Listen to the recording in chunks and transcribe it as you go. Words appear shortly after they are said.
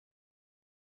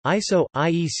ISO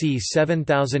IEC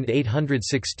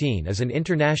 7816 is an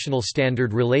international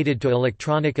standard related to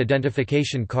electronic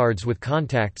identification cards with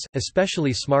contacts,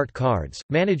 especially smart cards,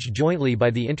 managed jointly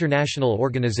by the International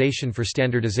Organization for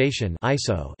Standardization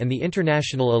 (ISO) and the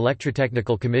International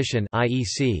Electrotechnical Commission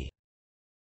 (IEC).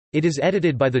 It is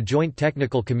edited by the Joint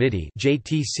Technical Committee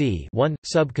 (JTC) 1,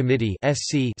 Subcommittee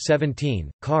 (SC) 17,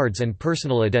 Cards and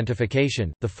Personal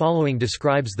Identification. The following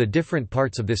describes the different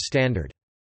parts of this standard.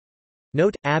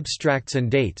 Note: abstracts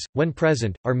and dates, when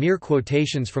present, are mere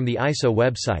quotations from the ISO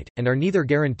website, and are neither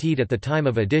guaranteed at the time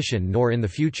of edition nor in the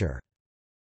future.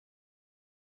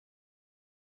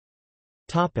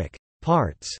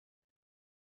 Parts.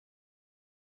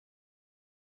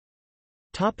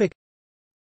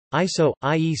 ISO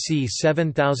IEC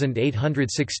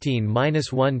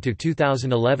 7816-1 to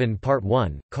 2011 Part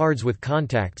 1 Cards with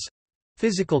contacts.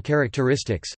 Physical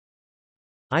characteristics.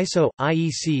 ISO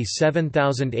IEC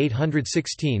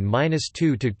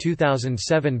 7816-2 to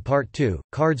 2007 Part 2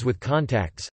 Cards with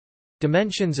contacts.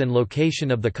 Dimensions and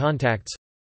location of the contacts.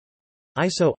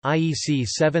 ISO IEC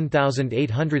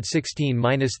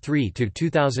 7816-3 to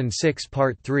 2006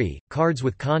 Part 3 Cards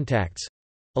with contacts.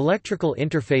 Electrical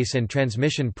interface and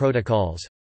transmission protocols.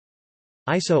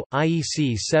 ISO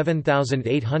IEC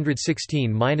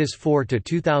 7816-4 to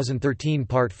 2013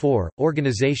 Part 4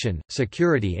 Organization,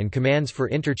 Security and Commands for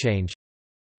Interchange.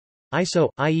 ISO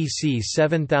IEC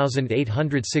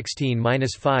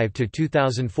 7816-5 to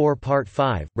 2004 Part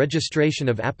 5 Registration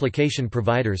of Application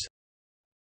Providers.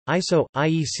 ISO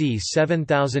IEC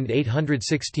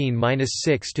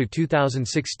 7816-6 to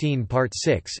 2016 Part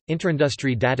 6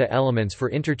 Interindustry Data Elements for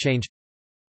Interchange.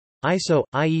 ISO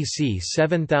IEC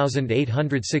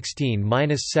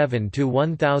 7816-7 to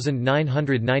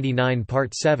 1999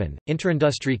 Part 7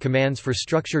 Interindustry Commands for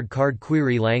Structured Card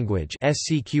Query Language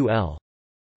 (SCQL).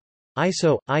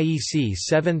 ISO IEC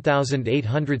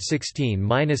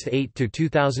 7816-8 to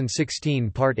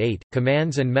 2016 Part 8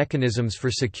 Commands and Mechanisms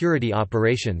for Security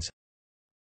Operations.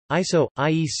 ISO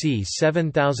IEC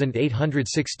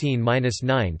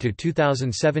 7816-9 to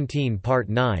 2017 Part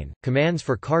 9 Commands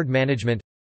for Card Management.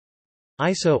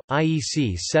 ISO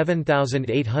IEC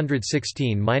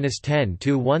 7816-10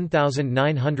 to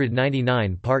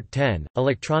 1999 Part 10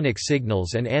 Electronic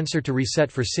Signals and Answer to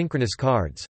Reset for Synchronous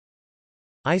Cards.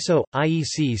 ISO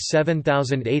IEC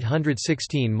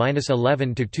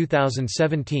 7816-11 to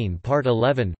 2017 Part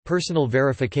 11 Personal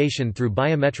Verification through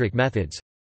Biometric Methods.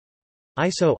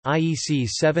 ISO IEC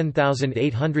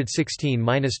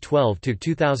 7816-12 to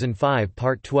 2005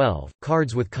 Part 12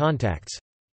 Cards with Contacts.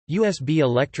 USB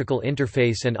Electrical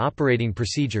Interface and Operating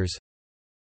Procedures.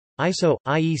 ISO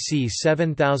IEC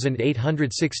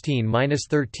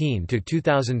 7816-13 to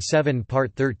 2007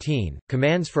 Part 13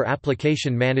 Commands for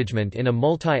Application Management in a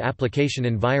Multi-Application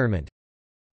Environment.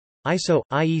 ISO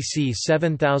IEC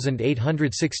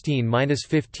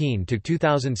 7816-15 to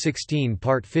 2016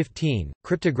 Part 15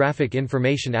 Cryptographic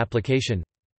Information Application.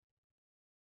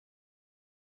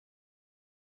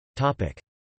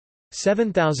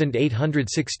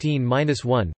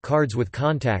 7816-1 Cards with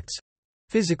contacts.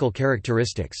 Physical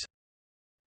characteristics.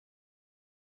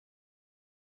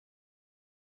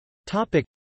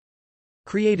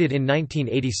 Created in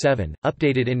 1987,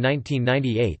 updated in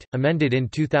 1998, amended in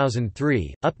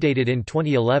 2003, updated in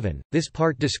 2011, this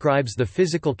part describes the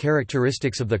physical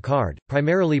characteristics of the card,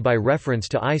 primarily by reference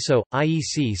to ISO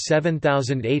IEC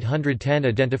 7810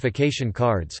 identification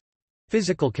cards.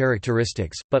 Physical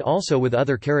characteristics, but also with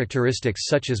other characteristics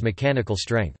such as mechanical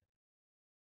strength.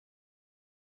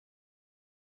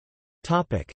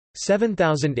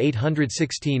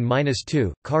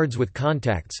 7816-2 Cards with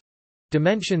contacts.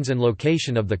 Dimensions and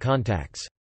location of the contacts.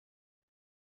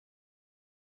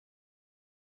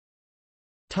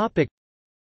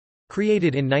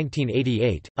 Created in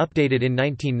 1988, updated in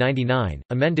 1999,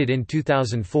 amended in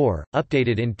 2004,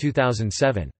 updated in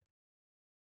 2007.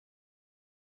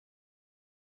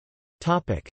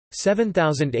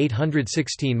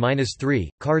 7816-3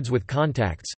 Cards with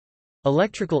contacts.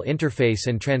 Electrical interface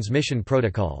and transmission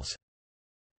protocols.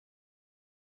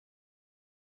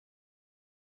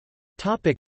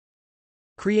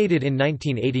 Created in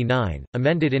 1989,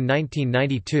 amended in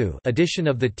 1992 addition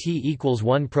of the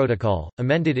T=1 protocol,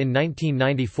 amended in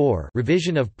 1994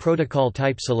 revision of protocol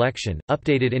type selection,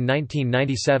 updated in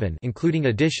 1997 including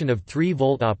addition of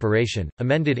 3-volt operation,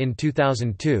 amended in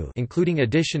 2002 including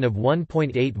addition of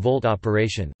 1.8-volt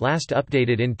operation, last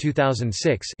updated in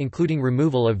 2006 including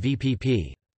removal of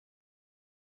VPP.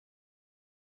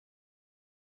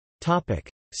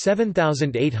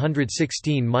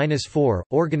 7816-4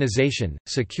 Organization,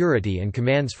 Security and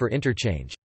Commands for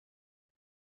Interchange.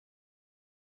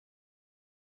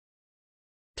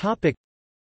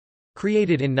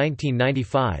 Created in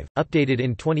 1995, updated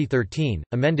in 2013,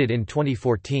 amended in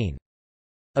 2014.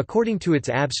 According to its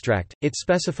abstract, it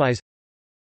specifies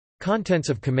contents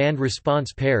of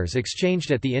command-response pairs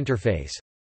exchanged at the interface,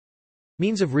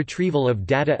 means of retrieval of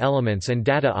data elements and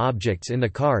data objects in the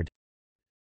card,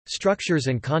 structures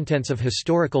and contents of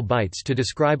historical bytes to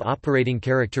describe operating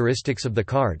characteristics of the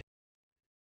card,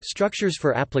 structures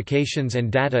for applications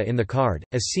and data in the card,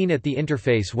 as seen at the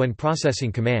interface when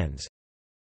processing commands,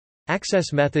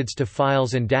 access methods to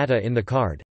files and data in the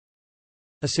card,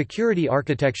 a security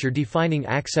architecture defining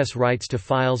access rights to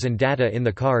files and data in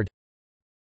the card,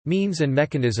 means and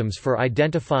mechanisms for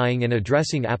identifying and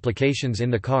addressing applications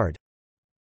in the card,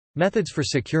 methods for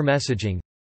secure messaging,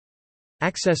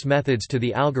 access methods to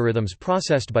the algorithms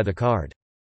processed by the card.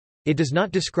 It does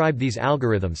not describe these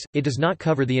algorithms, it does not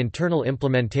cover the internal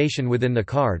implementation within the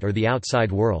card or the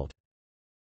outside world.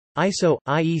 ISO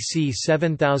IEC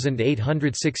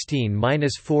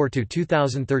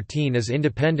 7816-4/2013 is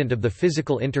independent of the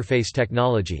physical interface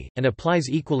technology, and applies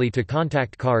equally to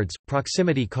contact cards,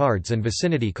 proximity cards and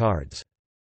vicinity cards.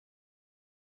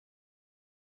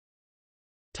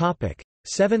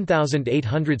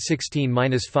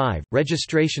 7816-5 –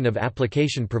 Registration of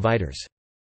application providers.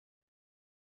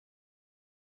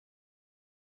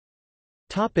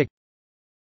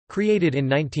 Created in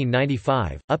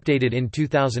 1995, updated in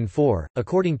 2004,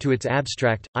 according to its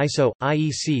abstract, ISO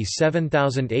IEC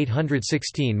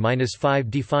 7816-5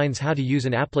 defines how to use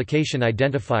an application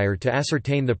identifier to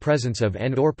ascertain the presence of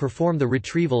and/or perform the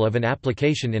retrieval of an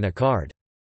application in a card.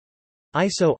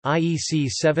 ISO IEC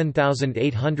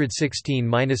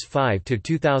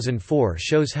 7816-5/2004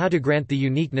 shows how to grant the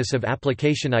uniqueness of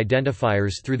application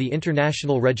identifiers through the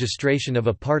international registration of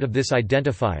a part of this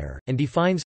identifier, and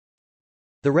defines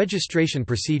the registration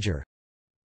procedure,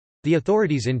 the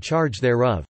authorities in charge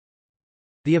thereof,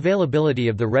 the availability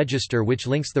of the register which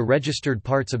links the registered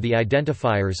parts of the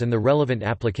identifiers and the relevant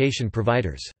application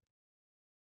providers.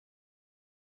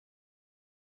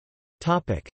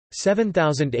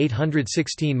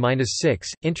 7816-6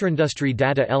 – Interindustry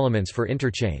data elements for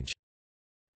interchange.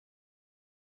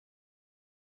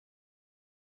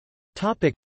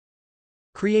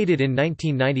 Created in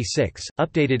 1996,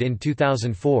 updated in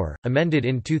 2004, amended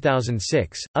in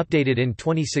 2006, updated in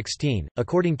 2016.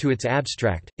 According to its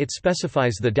abstract, it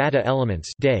specifies the data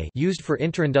elements used for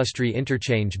interindustry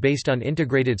interchange based on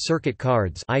integrated circuit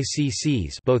cards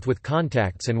 (ICCs), both with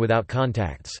contacts and without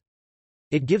contacts.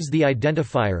 It gives the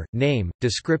identifier, name,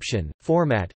 description,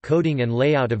 format, coding and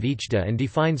layout of each DA and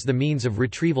defines the means of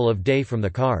retrieval of DA from the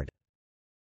card.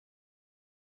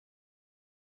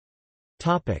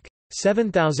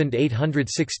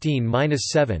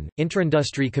 7816-7 –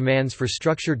 Interindustry commands for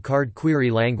Structured Card Query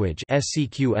Language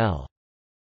 (SCQL).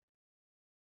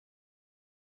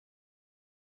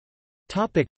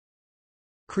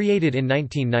 Created in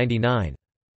 1999.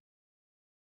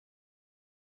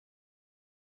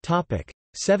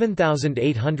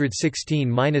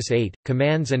 7816-8 –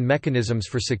 Commands and mechanisms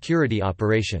for security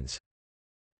operations.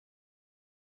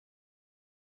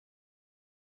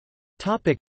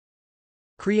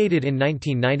 Created in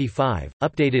 1995,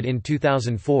 updated in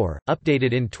 2004,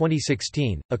 updated in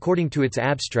 2016. According to its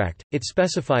abstract, it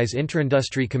specifies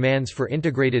interindustry commands for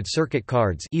integrated circuit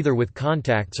cards either with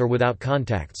contacts or without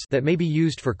contacts that may be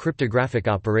used for cryptographic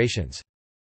operations.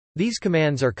 These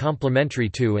commands are complementary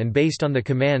to and based on the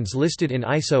commands listed in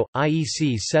ISO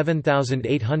IEC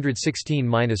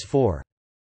 7816-4.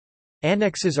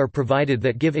 Annexes are provided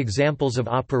that give examples of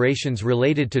operations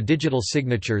related to digital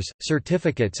signatures,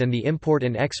 certificates and the import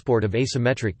and export of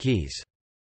asymmetric keys.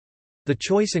 The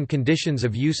choice and conditions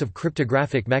of use of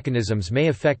cryptographic mechanisms may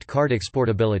affect card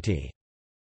exportability.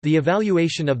 The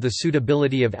evaluation of the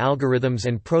suitability of algorithms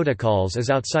and protocols is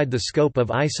outside the scope of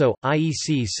ISO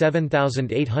IEC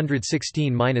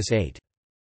 7816-8.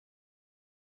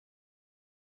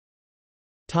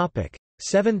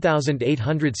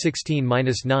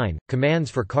 7816-9 – Commands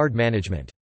for card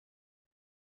management.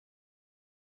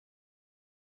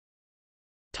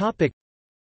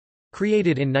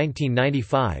 Created in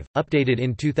 1995, updated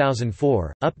in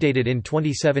 2004, updated in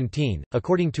 2017.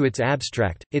 According to its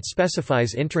abstract, it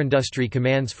specifies interindustry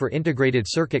commands for integrated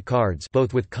circuit cards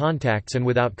both with contacts and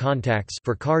without contacts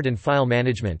for card and file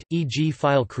management, e.g.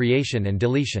 file creation and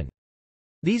deletion.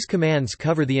 These commands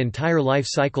cover the entire life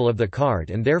cycle of the card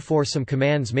and therefore some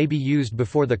commands may be used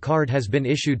before the card has been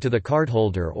issued to the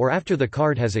cardholder or after the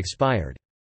card has expired.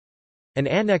 An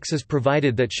annex is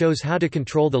provided that shows how to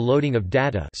control the loading of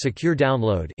data secure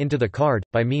download into the card,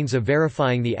 by means of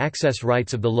verifying the access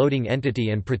rights of the loading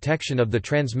entity and protection of the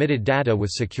transmitted data with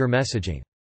secure messaging.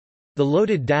 The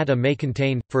loaded data may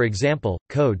contain, for example,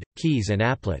 code, keys and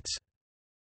applets.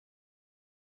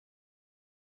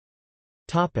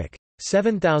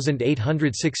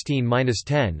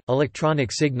 7816-10 –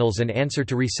 Electronic signals and answer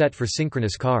to reset for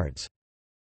synchronous cards.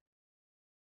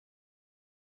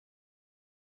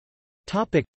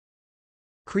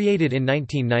 Created in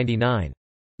 1999.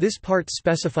 This part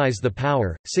specifies the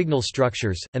power, signal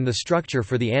structures, and the structure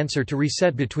for the answer to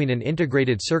reset between an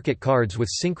integrated circuit cards with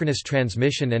synchronous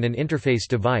transmission and an interface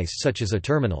device such as a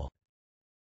terminal.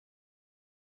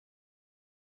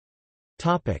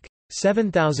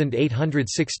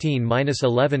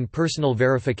 7816-11 Personal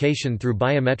verification through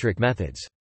biometric methods.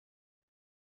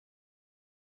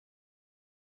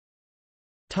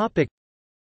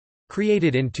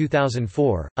 Created in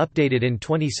 2004, updated in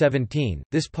 2017,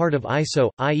 this part of ISO,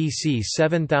 IEC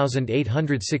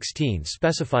 7816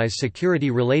 specifies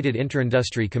security-related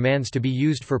interindustry commands to be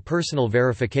used for personal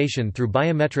verification through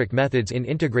biometric methods in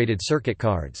integrated circuit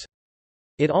cards.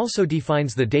 It also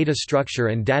defines the data structure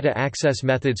and data access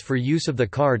methods for use of the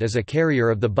card as a carrier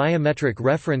of the biometric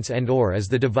reference and/or as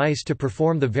the device to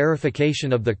perform the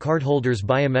verification of the cardholder's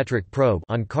biometric probe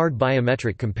on card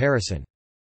biometric comparison.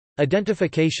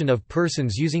 Identification of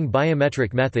persons using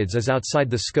biometric methods is outside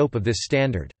the scope of this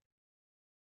standard.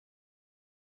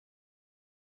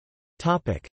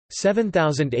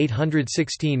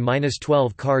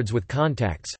 7816-12 Cards with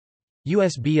contacts,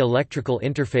 USB electrical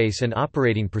interface and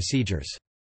operating procedures.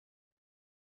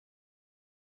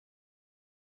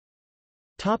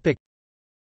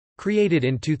 Created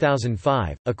in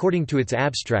 2005, according to its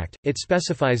abstract, it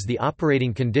specifies the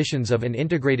operating conditions of an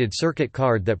integrated circuit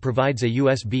card that provides a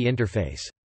USB interface.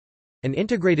 An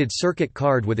integrated circuit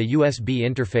card with a USB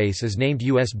interface is named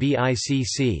USB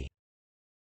ICC.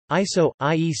 ISO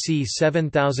IEC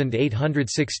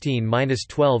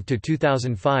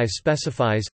 7816-12-2005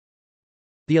 specifies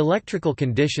the electrical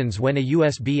conditions when a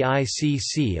USB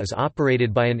ICC is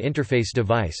operated by an interface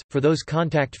device, for those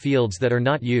contact fields that are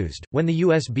not used, when the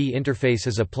USB interface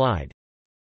is applied.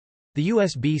 The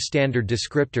USB standard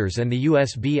descriptors and the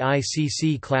USB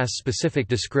ICC class-specific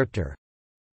descriptor.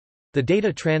 The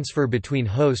data transfer between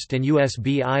host and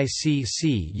USB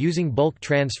ICC using bulk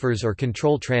transfers or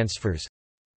control transfers.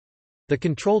 The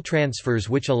control transfers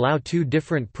which allow two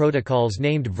different protocols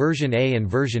named version A and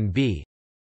version B.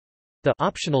 The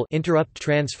optional interrupt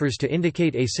transfers to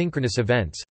indicate asynchronous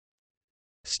events.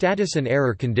 Status and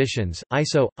error conditions.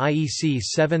 ISO IEC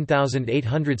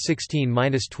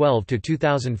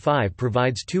 7816-12-2005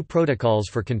 provides two protocols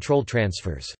for control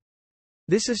transfers.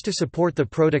 This is to support the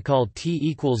protocol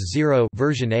T=0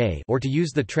 version A or to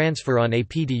use the transfer on a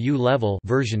PDU level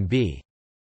version B.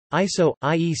 ISO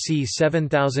IEC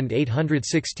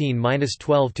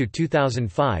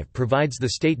 7816-12-2005 provides the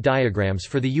state diagrams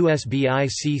for the USB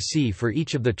ICC for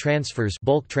each of the transfers,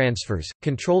 bulk transfers,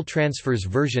 control transfers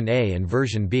version A and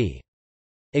version B.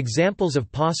 Examples of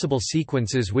possible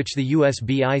sequences which the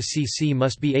USB ICC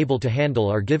must be able to handle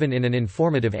are given in an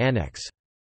informative annex.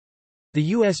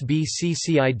 The USB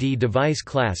CCID device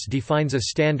class defines a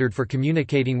standard for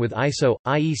communicating with ISO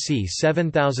IEC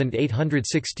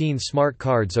 7816 smart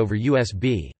cards over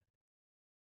USB.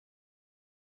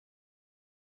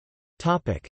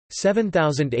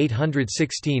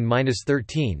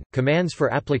 7816-13 Commands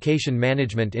for application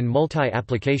management in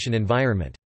multi-application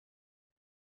environment.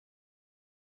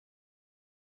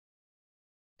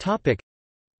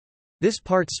 This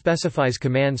part specifies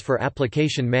commands for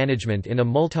application management in a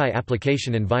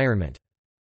multi-application environment.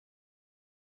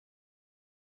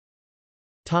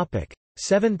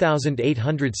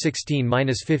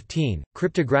 7816-15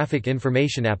 Cryptographic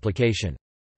information application.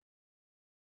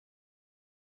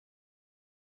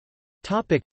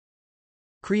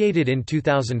 Created in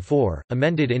 2004,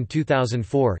 amended in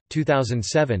 2004,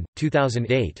 2007,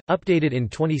 2008, updated in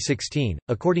 2016,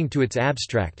 according to its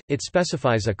abstract, it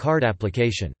specifies a card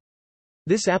application.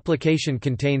 This application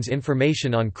contains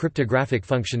information on cryptographic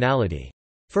functionality.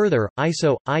 Further,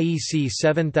 ISO IEC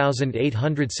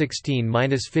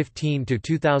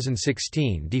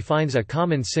 7816-15-2016 defines a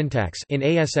common syntax in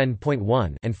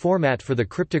ASN.1 and format for the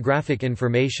cryptographic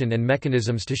information and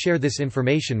mechanisms to share this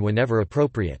information whenever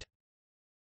appropriate.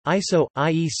 ISO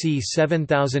IEC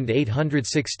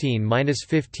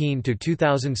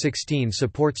 7816-15-2016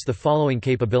 supports the following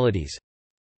capabilities: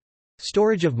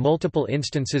 storage of multiple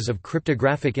instances of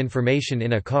cryptographic information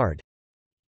in a card,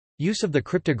 use of the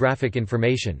cryptographic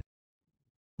information,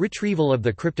 retrieval of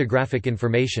the cryptographic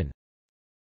information,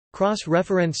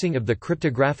 cross-referencing of the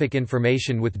cryptographic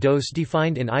information with DOS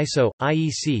defined in ISO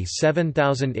IEC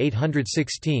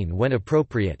 7816 when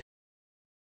appropriate,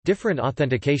 different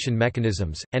authentication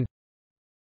mechanisms, and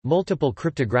multiple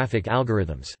cryptographic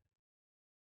algorithms.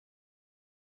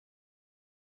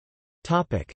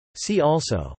 See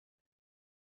also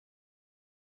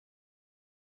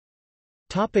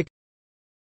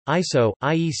ISO,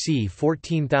 IEC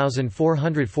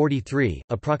 14443,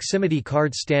 a proximity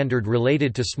card standard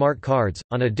related to smart cards,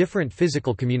 on a different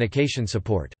physical communication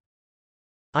support.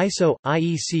 ISO,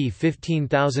 IEC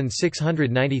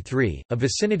 15693, a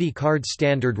vicinity card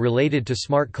standard related to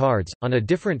smart cards, on a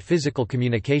different physical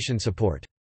communication support.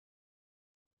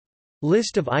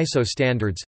 List of ISO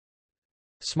standards.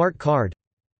 Smart card.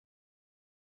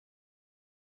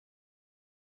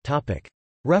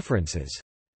 References.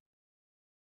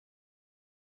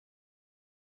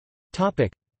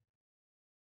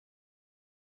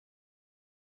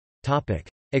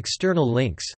 External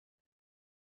links.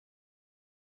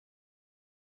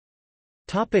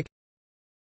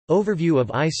 Overview of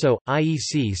ISO,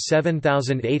 IEC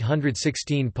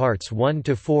 7816 Parts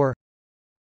 1–4.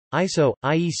 ISO,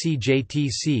 IEC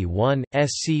JTC1,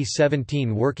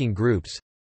 SC17 Working Groups.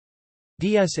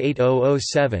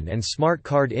 DS8007 and Smart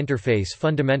Card Interface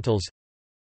Fundamentals.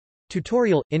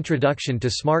 Tutorial – Introduction to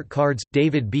Smart Cards,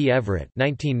 David B. Everett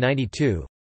 1992.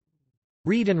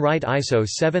 Read and write ISO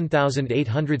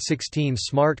 7816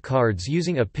 Smart Cards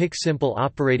using a PIC-Simple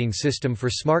operating system for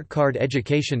smart card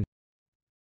education.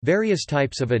 Various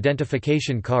types of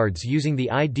identification cards using the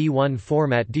ID1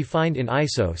 format defined in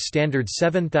ISO standard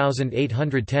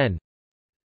 7810.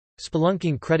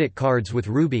 Spelunking credit cards with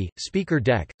Ruby, Speaker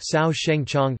Deck, Sao Sheng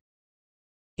Chong.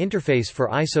 Interface for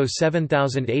ISO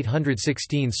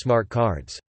 7816 Smart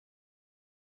Cards.